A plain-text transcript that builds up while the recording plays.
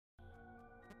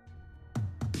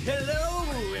Hello,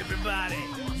 everybody.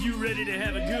 You ready to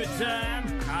have a good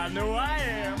time? I know I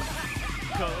am.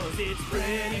 Cause it's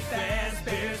Freddy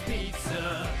Fazbear's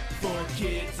Pizza. For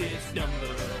kids, it's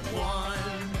 #1.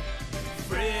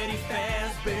 Freddy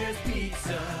Fazbear's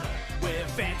Pizza, where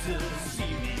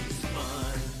fantasy meets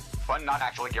fun. Fun not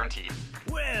actually guaranteed.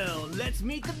 Well, let's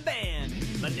meet the band.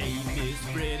 My name is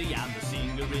Freddy, I'm the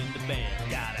singer in the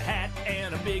band. Got a hat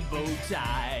and a big bow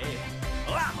tie.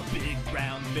 Oh, I'm a big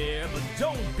brown bear, but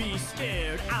don't be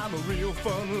scared. I'm a real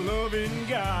fun-loving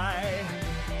guy.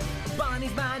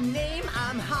 Bonnie's my name,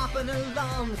 I'm hopping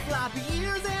along with floppy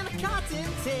ears and a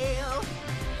cottontail.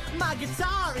 My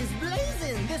guitar is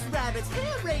blazing, this rabbit's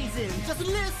hair-raising. Just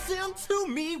listen to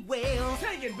me wail.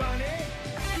 Take it, Bonnie!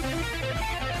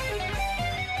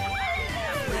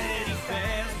 Freddy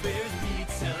Fazbear's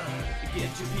Pizza.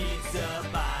 Get your pizza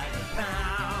by the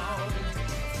pound.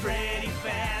 Freddy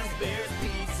Fazbear's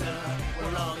Pizza,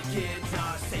 where all the kids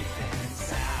are safe and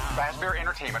sound. Fazbear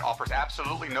Entertainment offers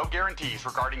absolutely no guarantees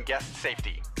regarding guest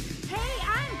safety. Hey,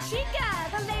 I'm Chica,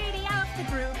 the lady of the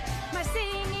group. My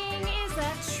singing is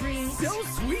a treat. So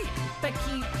sweet! But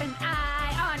keep an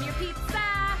eye on your pizza.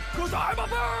 Cause I'm a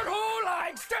bird who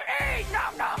likes to eat!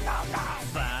 Nom nom nom nom!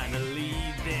 Finally,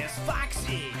 there's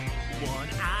Foxy. One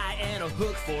eye and a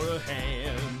hook for a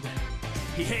hand.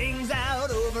 He hangs out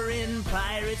over in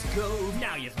Pirate's Cove.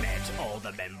 Now you've met all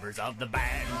the members of the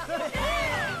band.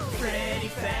 Freddy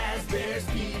Fazbear's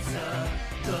Pizza.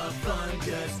 The fun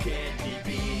just can't be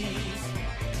beat.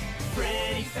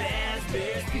 Freddy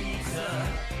Fazbear's Pizza.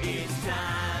 It's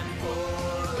time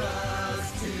for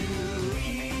us to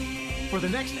eat. For the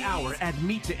next hour, add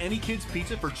meat to any kid's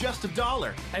pizza for just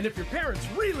 $1. And if your parents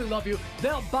really love you,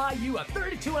 they'll buy you a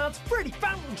 32-ounce Freddy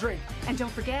fountain drink. And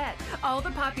don't forget, all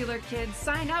the popular kids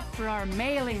sign up for our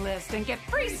mailing list and get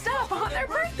free stuff on their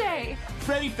birthday.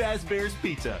 Freddy Fazbear's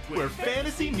Pizza, where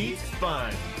fantasy meets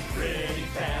fun. Freddy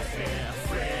Fazbear,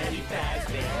 Freddy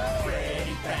Fazbear,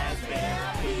 Freddy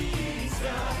Fazbear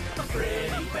Pizza.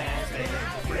 Freddy Fazbear,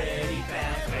 Freddy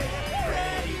Fazbear,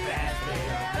 Freddy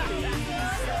Fazbear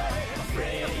Pizza.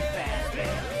 Freddy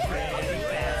Fazbear, Freddy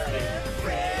Fazbear,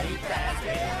 Freddy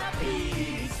Fazbear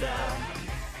Pizza.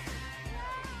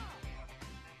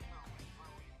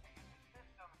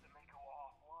 Systems that may go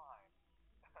offline.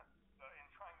 In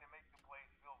trying to make the place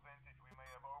feel vintage, we may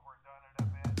have overdone it a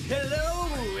bit.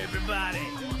 Hello, everybody.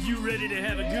 You ready to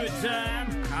have a good time?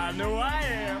 I know I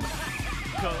am.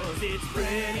 Cause it's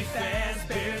Freddy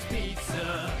Fazbear's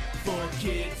Pizza. For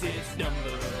kids, it's #1.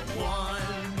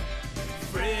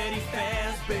 Freddy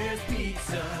Fazbear's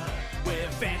Pizza, where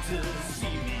fantasy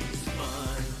meets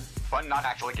fun. Fun not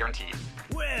actually guaranteed.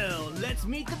 Well, let's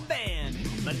meet the band.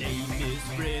 My name is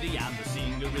Freddy, I'm the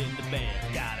singer in the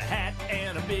band. Got a hat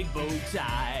and a big bow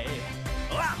tie.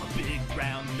 Oh, I'm a big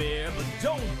brown bear, but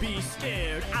don't be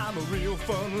scared. I'm a real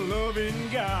fun-loving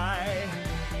guy.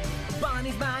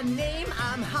 Bonnie's my name,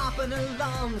 I'm hopping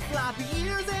along with floppy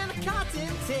ears and a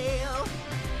cottontail.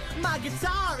 My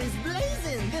guitar is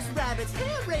blazing, this rabbit's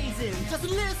hair-raising. Just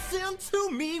listen to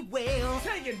me wail.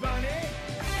 Take it, Bonnie!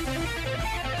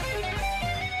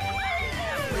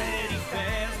 Freddy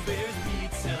Fazbear's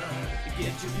Pizza.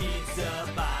 Get your pizza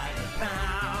by the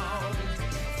pound.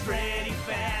 Freddy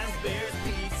Fazbear's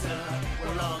Pizza,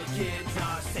 where all the kids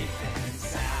are safe and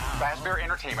sound. Fazbear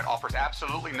Entertainment offers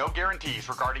absolutely no guarantees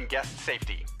regarding guest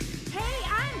safety. Hey,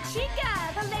 I'm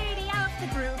Chica, the lady of the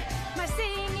group. My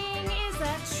singing is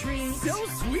a treat. So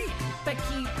sweet! But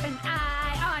keep an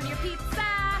eye on your pizza.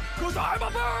 Cause I'm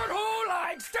a bird who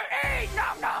likes to eat!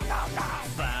 Nom nom nom nom!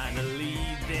 Finally,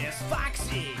 there's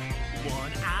Foxy.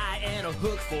 One eye and a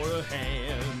hook for a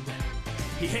hand.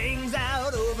 He hangs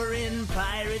out over in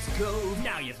Pirate's Cove.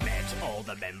 Now you've met all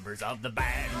the members of the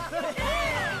band.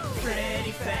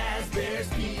 Freddy Fazbear's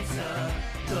Pizza.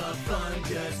 The fun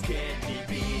just can't be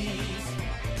beat.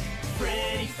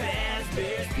 Freddy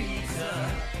Fazbear's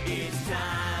Pizza. It's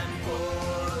time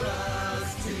for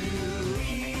us to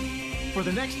eat. For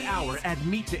the next hour, add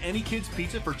meat to any kid's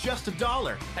pizza for just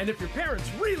 $1. And if your parents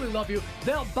really love you,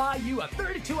 they'll buy you a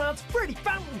 32-ounce Freddy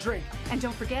fountain drink. And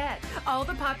don't forget, all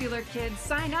the popular kids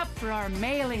sign up for our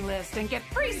mailing list and get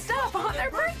free stuff on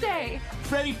their birthday.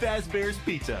 Freddy Fazbear's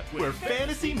Pizza, where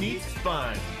fantasy meets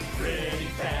fun. Freddy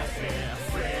Fazbear,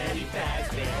 Freddy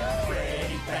Fazbear,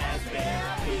 Freddy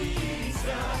Fazbear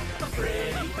Pizza.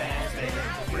 Freddy Fazbear,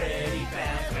 Freddy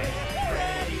Fazbear.